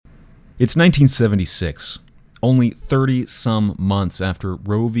It's 1976, only 30-some months after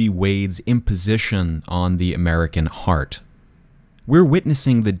Roe v. Wade's imposition on the American heart. We're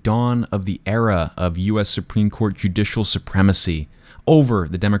witnessing the dawn of the era of U.S. Supreme Court judicial supremacy over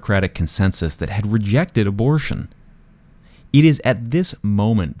the Democratic consensus that had rejected abortion. It is at this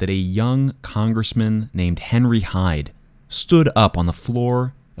moment that a young congressman named Henry Hyde stood up on the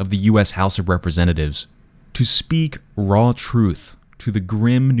floor of the U.S. House of Representatives to speak raw truth to the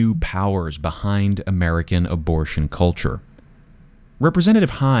grim new powers behind American abortion culture.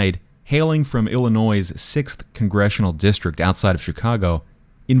 Representative Hyde, hailing from Illinois' 6th Congressional District outside of Chicago,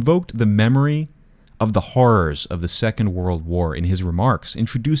 invoked the memory of the horrors of the Second World War in his remarks,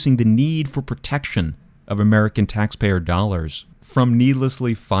 introducing the need for protection of American taxpayer dollars from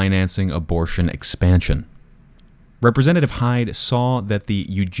needlessly financing abortion expansion. Representative Hyde saw that the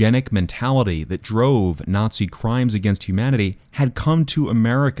eugenic mentality that drove Nazi crimes against humanity had come to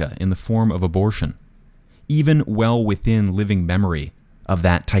America in the form of abortion, even well within living memory of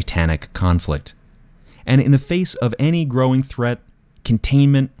that titanic conflict. And in the face of any growing threat,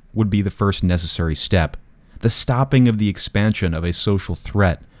 containment would be the first necessary step, the stopping of the expansion of a social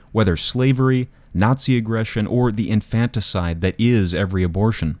threat, whether slavery, Nazi aggression, or the infanticide that is every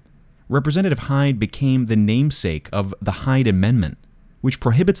abortion. Representative Hyde became the namesake of the Hyde Amendment, which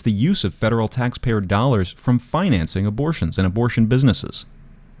prohibits the use of federal taxpayer dollars from financing abortions and abortion businesses.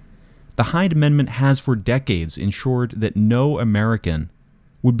 The Hyde Amendment has for decades ensured that no American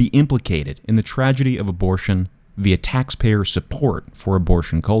would be implicated in the tragedy of abortion via taxpayer support for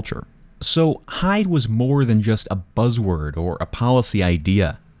abortion culture. So Hyde was more than just a buzzword or a policy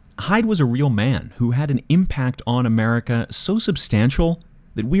idea. Hyde was a real man who had an impact on America so substantial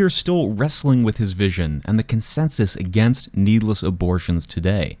that we are still wrestling with his vision and the consensus against needless abortions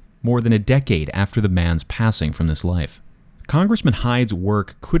today, more than a decade after the man's passing from this life. Congressman Hyde's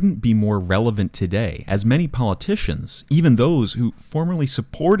work couldn't be more relevant today, as many politicians, even those who formerly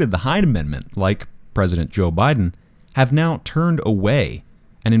supported the Hyde Amendment, like President Joe Biden, have now turned away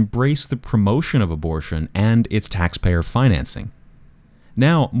and embraced the promotion of abortion and its taxpayer financing.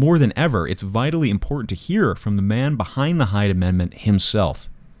 Now, more than ever, it's vitally important to hear from the man behind the Hyde Amendment himself,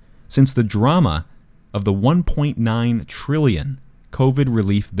 since the drama of the $1.9 trillion COVID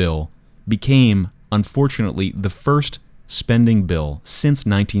relief bill became, unfortunately, the first spending bill since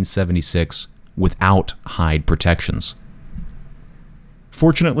 1976 without Hyde protections.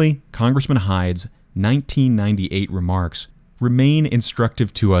 Fortunately, Congressman Hyde's 1998 remarks remain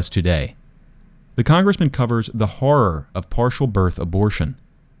instructive to us today. The congressman covers the horror of partial birth abortion,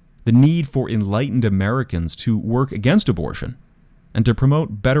 the need for enlightened Americans to work against abortion and to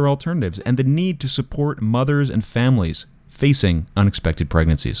promote better alternatives, and the need to support mothers and families facing unexpected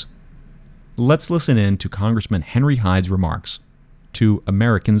pregnancies. Let's listen in to Congressman Henry Hyde's remarks to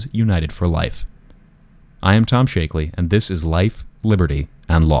Americans United for Life. I am Tom Shakely, and this is Life, Liberty,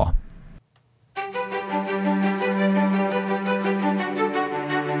 and Law.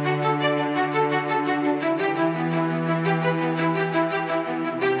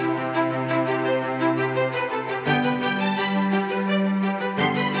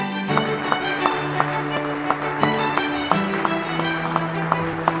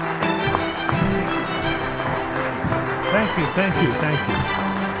 Thank you.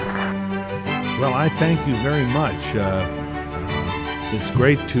 Well, I thank you very much. It's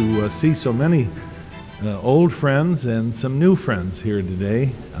great to see so many old friends and some new friends here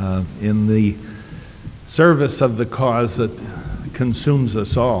today in the service of the cause that consumes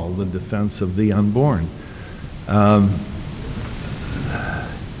us all, the defense of the unborn.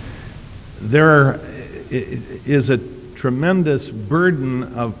 There is a tremendous burden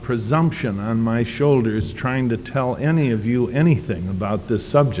of presumption on my shoulders trying to tell any of you anything about this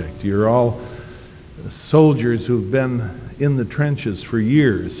subject. You're all soldiers who've been in the trenches for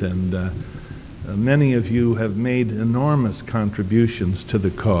years, and many of you have made enormous contributions to the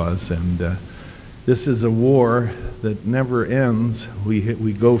cause, and this is a war that never ends.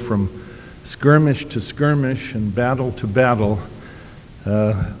 We go from skirmish to skirmish and battle to battle.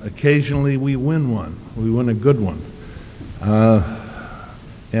 Occasionally we win one. We win a good one.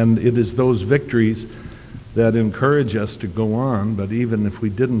 And it is those victories that encourage us to go on, but even if we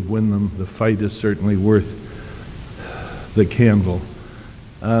didn't win them, the fight is certainly worth the candle.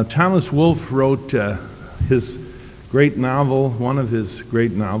 Thomas Wolfe wrote his great novel, one of his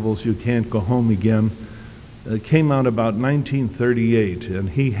great novels, You Can't Go Home Again. It came out about 1938, and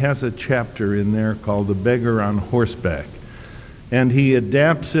he has a chapter in there called The Beggar on Horseback. And he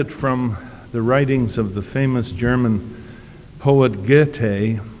adapts it from the writings of the famous German poet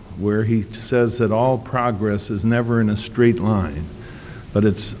Goethe, where he says that all progress is never in a straight line, but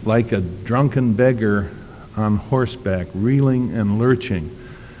it's like a drunken beggar on horseback, reeling and lurching.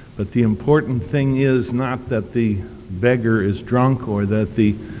 But the important thing is not that the beggar is drunk or that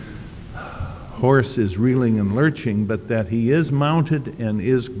the horse is reeling and lurching, but that he is mounted and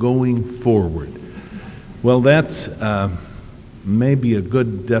is going forward. Well, that's maybe a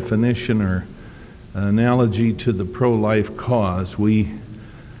good definition or analogy to the pro-life cause. We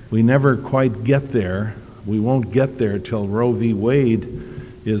never quite get there. We won't get there till Roe v. Wade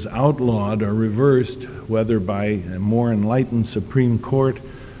is outlawed or reversed, whether by a more enlightened Supreme Court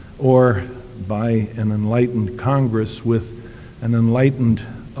or by an enlightened Congress with an enlightened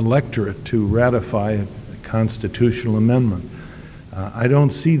electorate to ratify a constitutional amendment. I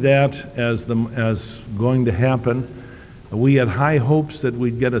don't see that as going to happen. We had high hopes that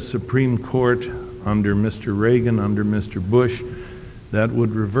we'd get a Supreme Court under Mr. Reagan, under Mr. Bush, that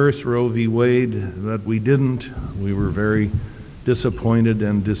would reverse Roe v. Wade, but we didn't. We were very disappointed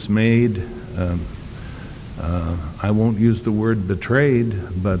and dismayed. I won't use the word betrayed,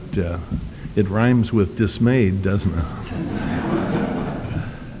 but it rhymes with dismayed, doesn't it?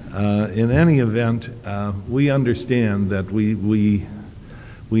 In any event, we understand that we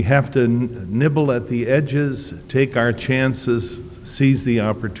have to nibble at the edges, take our chances, seize the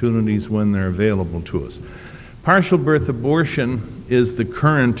opportunities when they're available to us. Partial birth abortion is the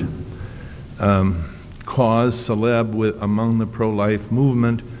current cause celeb among the pro-life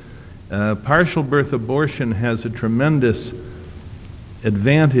movement. Partial birth abortion has a tremendous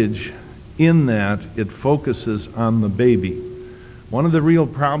advantage in that it focuses on the baby. One of the real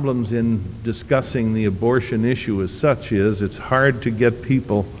problems in discussing the abortion issue as such is it's hard to get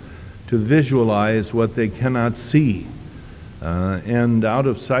people to visualize what they cannot see. And out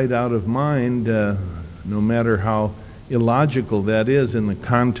of sight, out of mind, no matter how illogical that is in the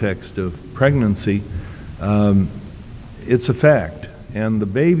context of pregnancy, it's a fact. And the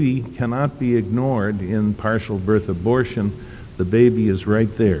baby cannot be ignored in partial birth abortion. The baby is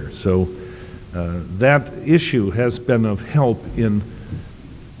right there. So that issue has been of help in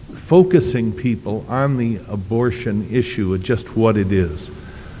focusing people on the abortion issue, just what it is.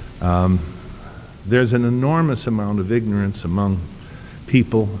 There's an enormous amount of ignorance among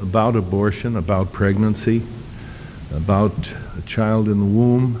people about abortion, about pregnancy, about a child in the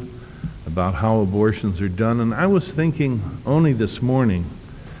womb, about how abortions are done. And I was thinking only this morning,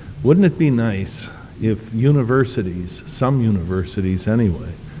 wouldn't it be nice if universities, some universities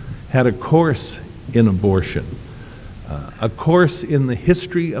anyway, had a course in abortion, a course in the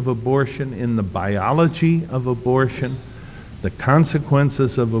history of abortion, in the biology of abortion, the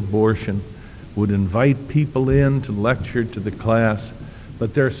consequences of abortion, would invite people in to lecture to the class.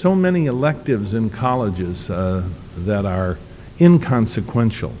 But there are so many electives in colleges that are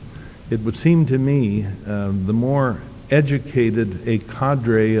inconsequential. It would seem to me the more educated a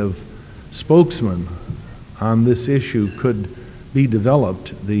cadre of spokesmen on this issue could be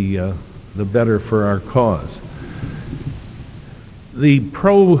developed, the better for our cause. The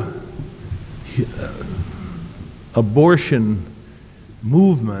pro-abortion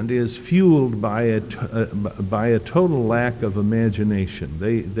movement is fueled by a total lack of imagination.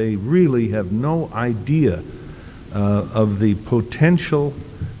 They really have no idea of the potential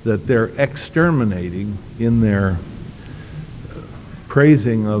that they're exterminating in their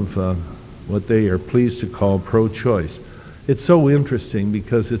praising of what they are pleased to call pro-choice. It's so interesting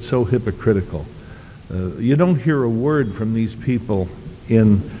because it's so hypocritical. You don't hear a word from these people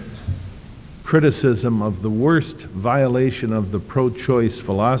in criticism of the worst violation of the pro-choice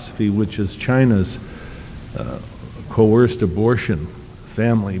philosophy, which is China's coerced abortion,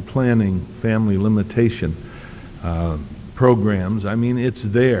 family planning, family limitation programs. I mean, it's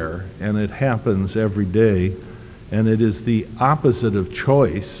there, and it happens every day, and it is the opposite of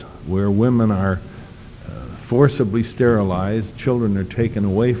choice, where women are forcibly sterilized, children are taken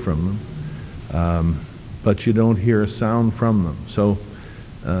away from them, but you don't hear a sound from them. So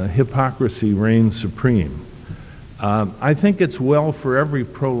hypocrisy reigns supreme. I think it's well for every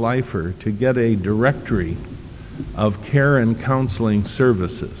pro-lifer to get a directory of care and counseling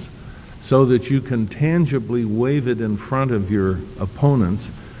services so that you can tangibly wave it in front of your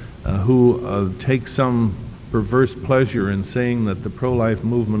opponents who take some perverse pleasure in saying that the pro-life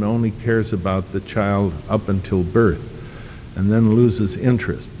movement only cares about the child up until birth and then loses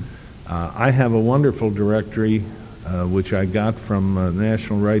interest. I have a wonderful directory which I got from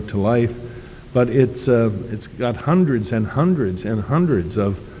National Right to Life, but it's got hundreds and hundreds and hundreds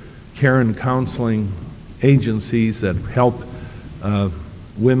of care and counseling agencies that help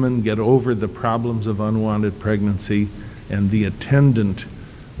women get over the problems of unwanted pregnancy and the attendant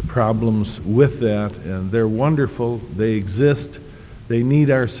problems with that, and they're wonderful. They exist. They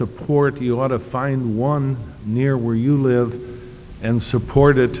need our support. You ought to find one near where you live and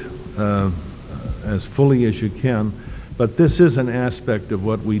support it as fully as you can. But this is an aspect of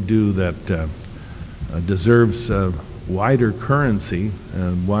what we do that deserves wider currency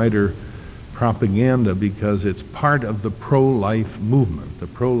and wider propaganda, because it's part of the pro-life movement. The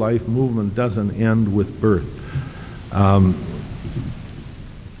pro-life movement doesn't end with birth.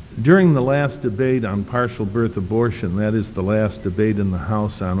 During the last debate on partial birth abortion, that is the last debate in the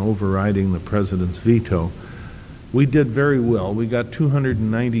House on overriding the president's veto, we did very well. We got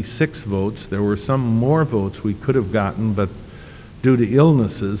 296 votes. There were some more votes we could have gotten, but due to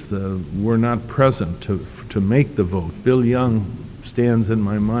illnesses, were not present to make the vote. Bill Young stands in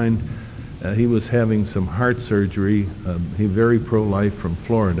my mind. He was having some heart surgery. He's very pro-life from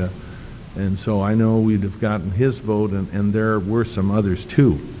Florida. And so I know we'd have gotten his vote, and there were some others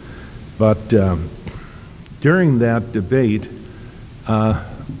too. But during that debate,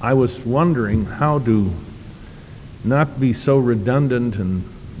 I was wondering how to not be so redundant and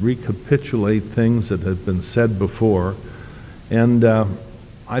recapitulate things that had been said before. And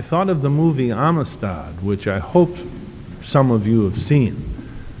I thought of the movie Amistad, which I hope some of you have seen.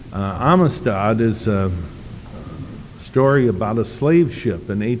 Amistad is a story about a slave ship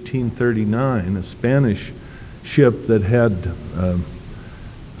in 1839, a Spanish ship that had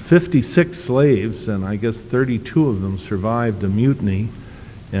 56 slaves, and I guess 32 of them survived a mutiny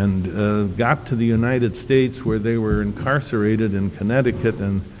and got to the United States, where they were incarcerated in Connecticut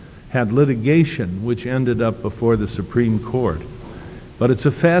and had litigation which ended up before the Supreme Court. But it's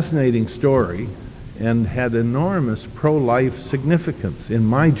a fascinating story and had enormous pro-life significance in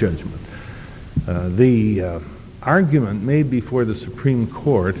my judgment. The argument made before the Supreme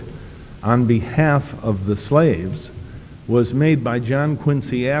Court on behalf of the slaves was made by John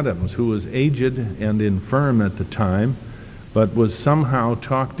Quincy Adams, who was aged and infirm at the time, but was somehow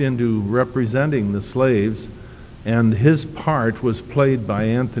talked into representing the slaves, and his part was played by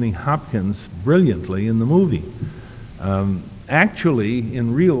Anthony Hopkins brilliantly in the movie. Actually,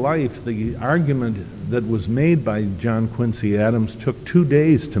 in real life, the argument that was made by John Quincy Adams took 2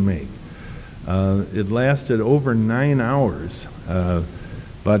 days to make. It lasted over 9 hours.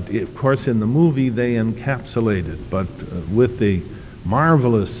 But of course, in the movie, they encapsulate it. But with the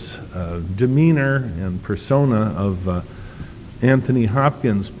marvelous demeanor and persona of Anthony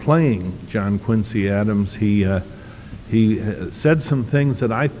Hopkins playing John Quincy Adams, he said some things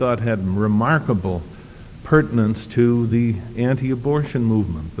that I thought had remarkable pertinence to the anti-abortion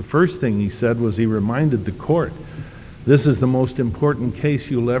movement. The first thing he said was he reminded the court, this is the most important case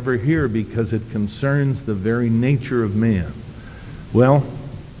you'll ever hear because it concerns the very nature of man. Well,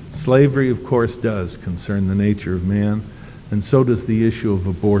 slavery, of course, does concern the nature of man, and so does the issue of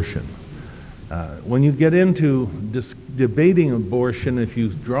abortion. When you get into debating abortion, if you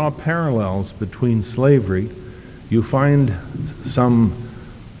draw parallels between slavery, you find some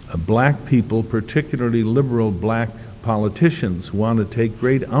black people, particularly liberal black politicians, want to take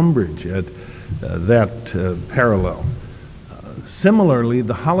great umbrage at that parallel. Similarly,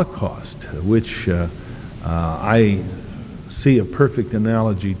 the Holocaust, which I see a perfect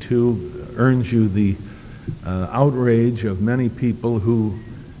analogy to, earns you the outrage of many people who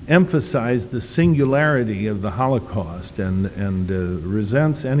emphasize the singularity of the Holocaust and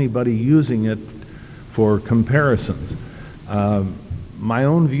resents anybody using it for comparisons. My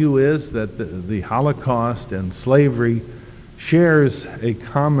own view is that the Holocaust and slavery shares a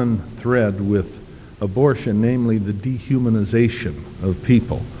common thread with abortion, namely the dehumanization of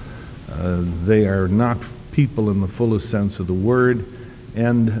people. They are not people in the fullest sense of the word,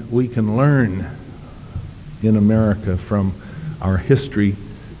 and we can learn in America from our history,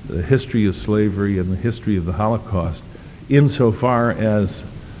 the history of slavery and the history of the Holocaust, insofar as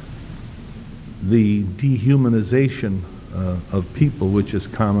the dehumanization of people, which is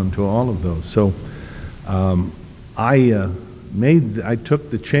common to all of those. So I took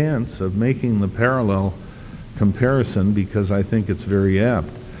the chance of making the parallel comparison because I think it's very apt.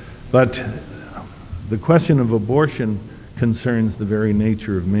 But the question of abortion concerns the very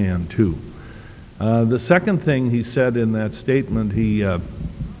nature of man, too. The second thing he said in that statement,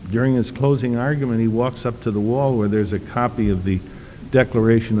 during his closing argument, he walks up to the wall where there's a copy of the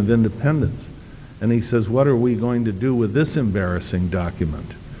Declaration of Independence. And he says, what are we going to do with this embarrassing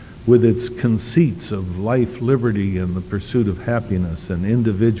document, with its conceits of life, liberty, and the pursuit of happiness and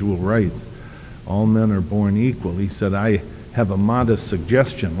individual rights? All men are born equal. He said, I have a modest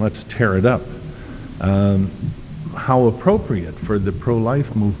suggestion. Let's tear it up. How appropriate for the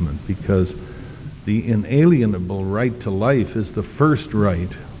pro-life movement, because the inalienable right to life is the first right,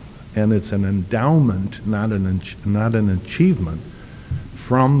 and it's an endowment, not an achievement.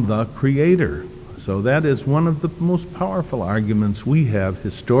 from the Creator. So that is one of the most powerful arguments we have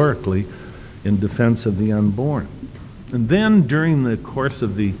historically in defense of the unborn. And then during the course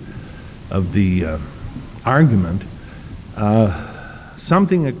of the argument,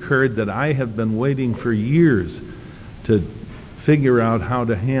 something occurred that I have been waiting for years to figure out how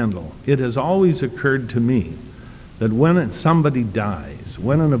to handle. It has always occurred to me that when somebody dies,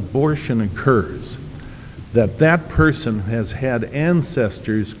 when an abortion occurs, that that person has had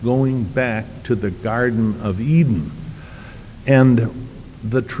ancestors going back to the Garden of Eden. And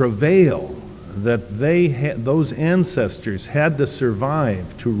the travail that those ancestors had to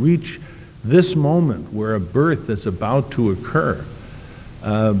survive to reach this moment where a birth is about to occur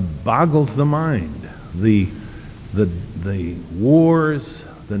boggles the mind. The wars,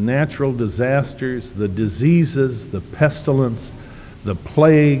 the natural disasters, the diseases, the pestilence, the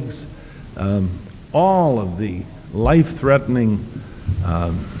plagues, all of the life-threatening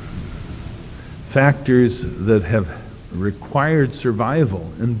factors that have required survival,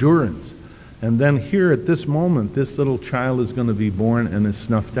 endurance. And then here at this moment, this little child is going to be born and is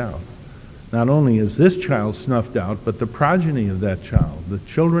snuffed out. Not only is this child snuffed out, but the progeny of that child, the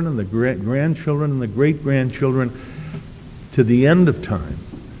children and the grandchildren and the great-grandchildren to the end of time.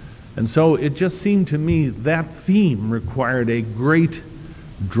 And so it just seemed to me that theme required a great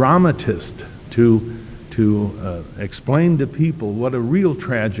dramatist to explain to people what a real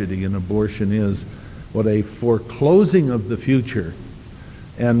tragedy in abortion is, what a foreclosing of the future,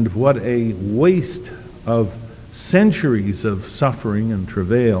 and what a waste of centuries of suffering and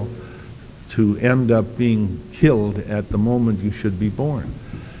travail to end up being killed at the moment you should be born.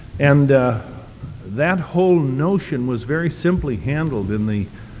 And that whole notion was very simply handled in the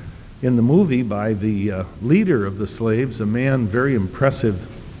movie by the leader of the slaves, a man, very impressive,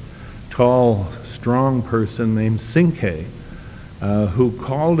 tall, strong person named Cinque, who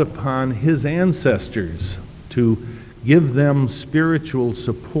called upon his ancestors to give them spiritual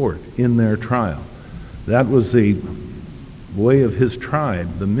support in their trial. That was the way of his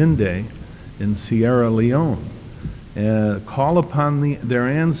tribe, the Minde in Sierra Leone. Call upon their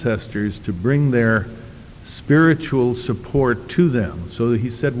ancestors to bring their spiritual support to them. So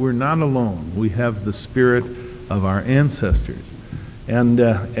he said, we're not alone. We have the spirit of our ancestors. And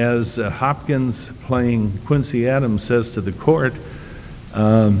as Hopkins, playing Quincy Adams, says to the court,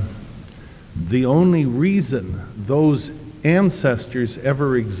 the only reason those ancestors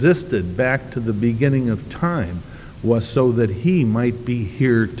ever existed back to the beginning of time was so that he might be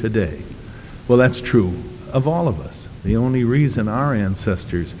here today. Well, that's true of all of us. The only reason our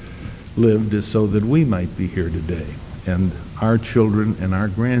ancestors lived is so that we might be here today, and our children and our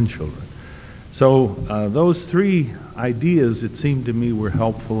grandchildren. So those three ideas, it seemed to me, were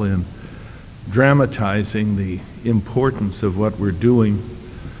helpful in dramatizing the importance of what we're doing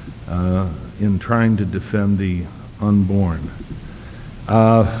in trying to defend the unborn.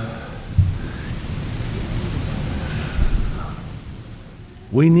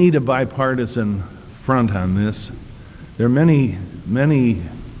 We need a bipartisan front on this. There are many, many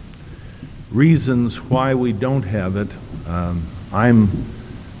reasons why we don't have it. I'm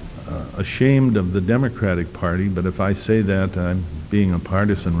ashamed of the Democratic Party, but if I say that, I'm being a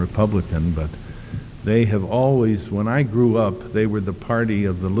partisan Republican. But they have always, when I grew up, they were the party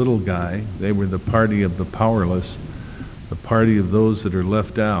of the little guy. They were the party of the powerless, the party of those that are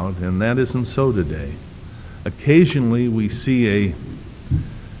left out, and that isn't so today. Occasionally we see a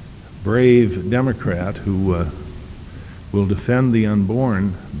brave Democrat who will defend the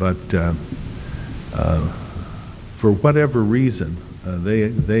unborn, but for whatever reason,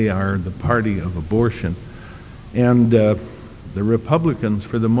 they are the party of abortion. And the Republicans,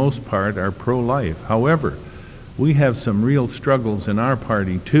 for the most part, are pro-life. However, we have some real struggles in our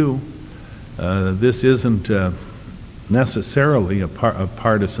party, too. This isn't necessarily a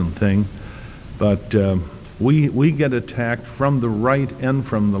partisan thing, but we get attacked from the right and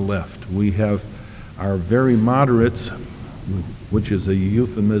from the left. We have our very moderates, which is a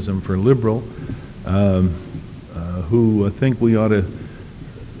euphemism for liberal, who think we ought to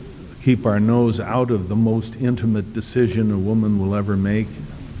keep our nose out of the most intimate decision a woman will ever make.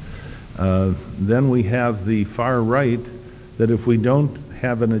 Then we have the far right, that if we don't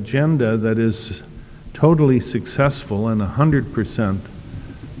have an agenda that is totally successful and 100%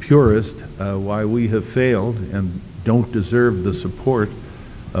 purist, why we have failed and don't deserve the support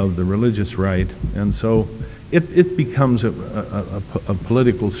of the religious right. And so it becomes a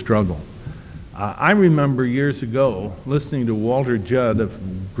political struggle. I remember years ago listening to Walter Judd, a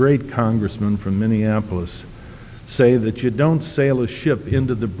great congressman from Minneapolis, say that you don't sail a ship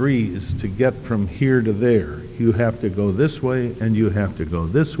into the breeze to get from here to there. You have to go this way, and you have to go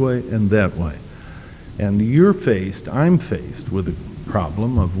this way and that way. And I'm faced with a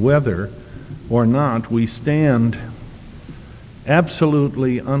problem of whether or not we stand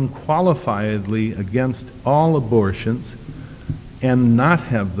absolutely unqualifiedly against all abortions and not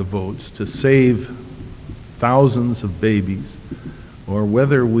have the votes to save thousands of babies, or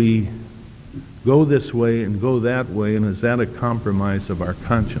whether we go this way and go that way, and is that a compromise of our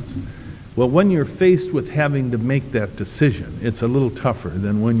conscience? Well, when you're faced with having to make that decision, it's a little tougher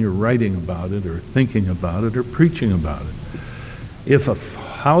than when you're writing about it or thinking about it or preaching about it. If a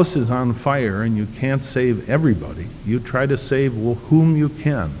house is on fire and you can't save everybody, you try to save whom you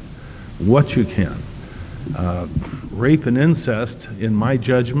can, what you can. Rape and incest, in my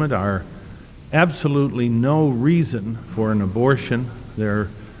judgment, are absolutely no reason for an abortion. They're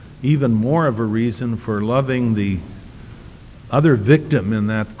even more of a reason for loving the other victim in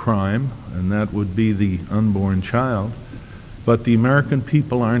that crime, and that would be the unborn child. But the American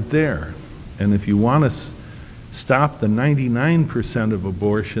people aren't there. And if you want to stop the 99% of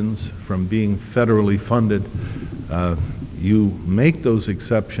abortions from being federally funded, you make those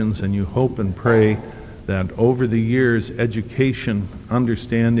exceptions, and you hope and pray that over the years education,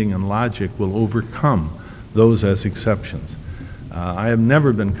 understanding, and logic will overcome those as exceptions. I have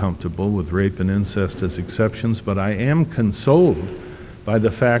never been comfortable with rape and incest as exceptions, but I am consoled by the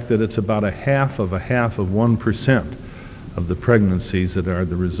fact that it's about a half of 1% of the pregnancies that are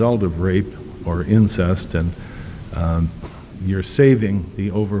the result of rape or incest, and you're saving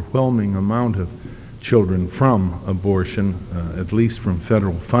the overwhelming amount of children from abortion, at least from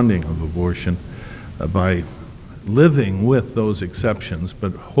federal funding of abortion, by living with those exceptions,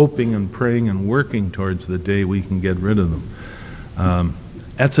 but hoping and praying and working towards the day we can get rid of them.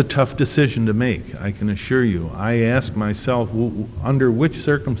 That's a tough decision to make, I can assure you. I ask myself, under which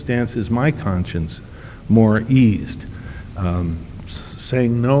circumstance is my conscience more eased?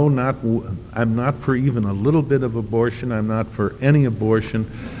 Saying no, I'm not for even a little bit of abortion, I'm not for any abortion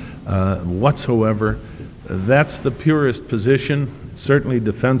whatsoever. That's the purest position, certainly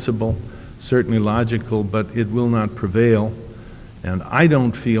defensible, certainly logical, but it will not prevail. And I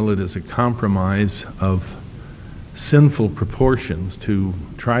don't feel it is a compromise of sinful proportions to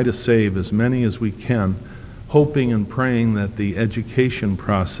try to save as many as we can, hoping and praying that the education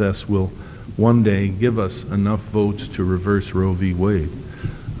process will one day give us enough votes to reverse Roe v. Wade.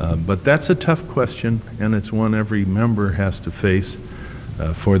 But that's a tough question, and it's one every member has to face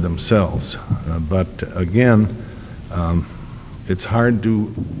for themselves. But again, it's hard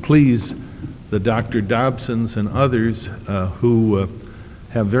to please the Dr. Dobsons and others who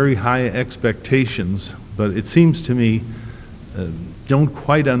have very high expectations, but it seems to me don't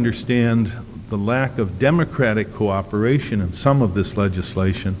quite understand the lack of democratic cooperation in some of this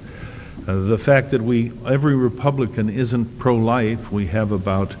legislation. The fact that every Republican isn't pro-life, we have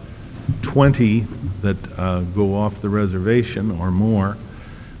about 20 that go off the reservation or more,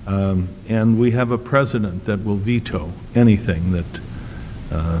 and we have a president that will veto anything that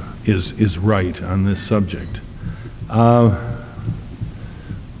is right on this subject.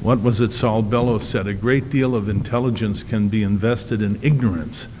 What was it Saul Bellow said? A great deal of intelligence can be invested in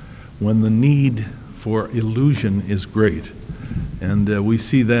ignorance when the need for illusion is great. And we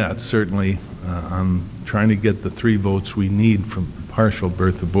see that certainly on trying to get the 3 votes we need from partial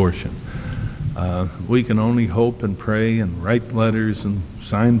birth abortion. We can only hope and pray and write letters and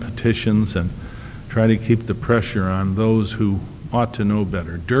sign petitions and try to keep the pressure on those who ought to know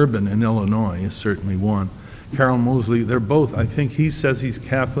better. Durbin in Illinois is certainly one. Carol Moseley, they're both, I think he says he's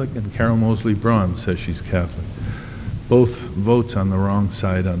Catholic and Carol Moseley Braun says she's Catholic. Both votes on the wrong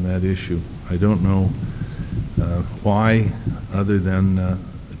side on that issue. I don't know why, other than a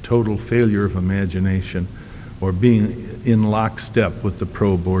total failure of imagination or being in lockstep with the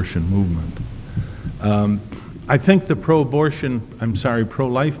pro-abortion movement. I think the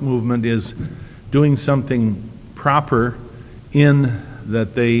pro-life movement is doing something proper in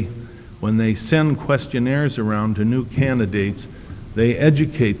that when they send questionnaires around to new candidates, they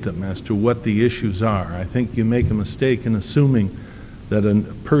educate them as to what the issues are. I think you make a mistake in assuming that a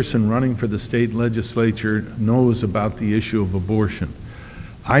person running for the state legislature knows about the issue of abortion.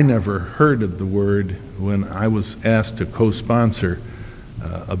 I never heard of the word when I was asked to co-sponsor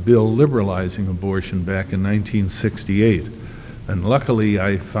a bill liberalizing abortion back in 1968. And luckily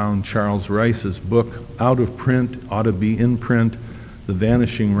I found Charles Rice's book, out of print, ought to be in print, The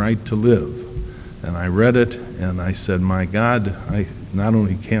Vanishing Right to Live. And I read it and I said, my God, I not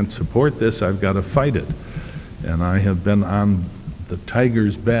only can't support this, I've got to fight it. And I have been on the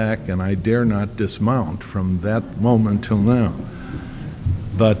tiger's back, and I dare not dismount from that moment till now.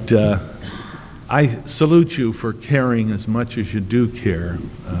 But I salute you for caring as much as you do care.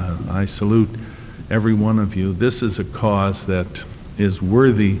 I salute every one of you. This is a cause that is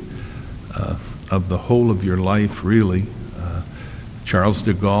worthy of the whole of your life, really. Charles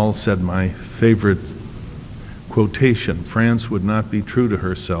de Gaulle said my favorite quotation, France would not be true to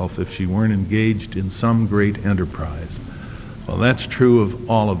herself if she weren't engaged in some great enterprise. Well, that's true of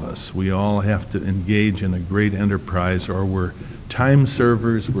all of us. We all have to engage in a great enterprise, or we're time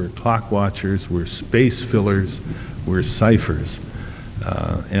servers, we're clock watchers, we're space fillers, we're ciphers.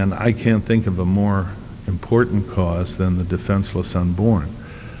 And I can't think of a more important cause than the defenseless unborn.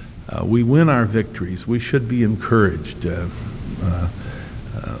 We win our victories. We should be encouraged.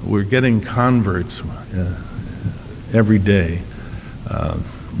 We're getting converts every day.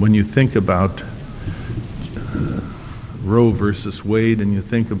 When you think about Roe versus Wade, and you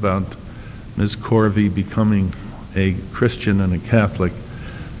think about Ms. Corvey becoming a Christian and a Catholic,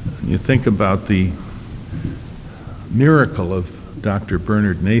 and you think about the miracle of Dr.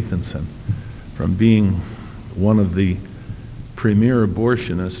 Bernard Nathanson from being one of the premier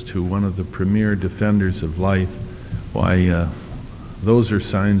abortionists to one of the premier defenders of life, why, those are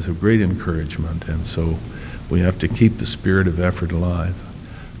signs of great encouragement, and so we have to keep the spirit of effort alive.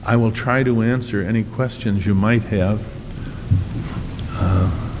 I will try to answer any questions you might have,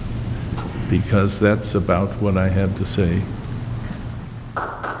 because that's about what I have to say.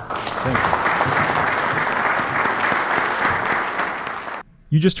 Thank you.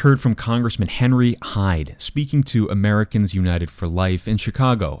 You just heard from Congressman Henry Hyde speaking to Americans United for Life in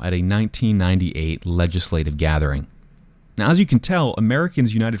Chicago at a 1998 legislative gathering. Now, as you can tell,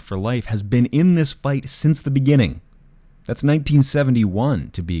 Americans United for Life has been in this fight since the beginning. That's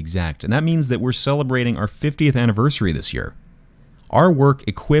 1971, to be exact, and that means that we're celebrating our 50th anniversary this year. Our work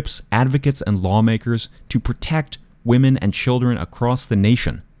equips advocates and lawmakers to protect women and children across the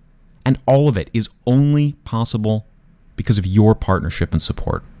nation, and all of it is only possible because of your partnership and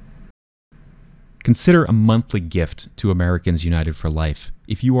support. Consider a monthly gift to Americans United for Life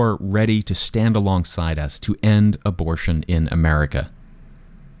if you are ready to stand alongside us to end abortion in America.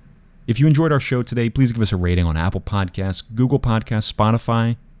 If you enjoyed our show today, please give us a rating on Apple Podcasts, Google Podcasts,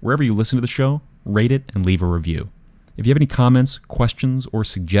 Spotify, wherever you listen to the show. Rate it and leave a review. If you have any comments, questions, or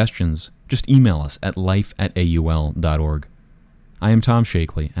suggestions, just email us at life@aul.org. I am Tom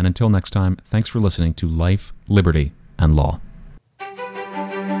Shakely, and until next time, thanks for listening to Life, Liberty, and Law.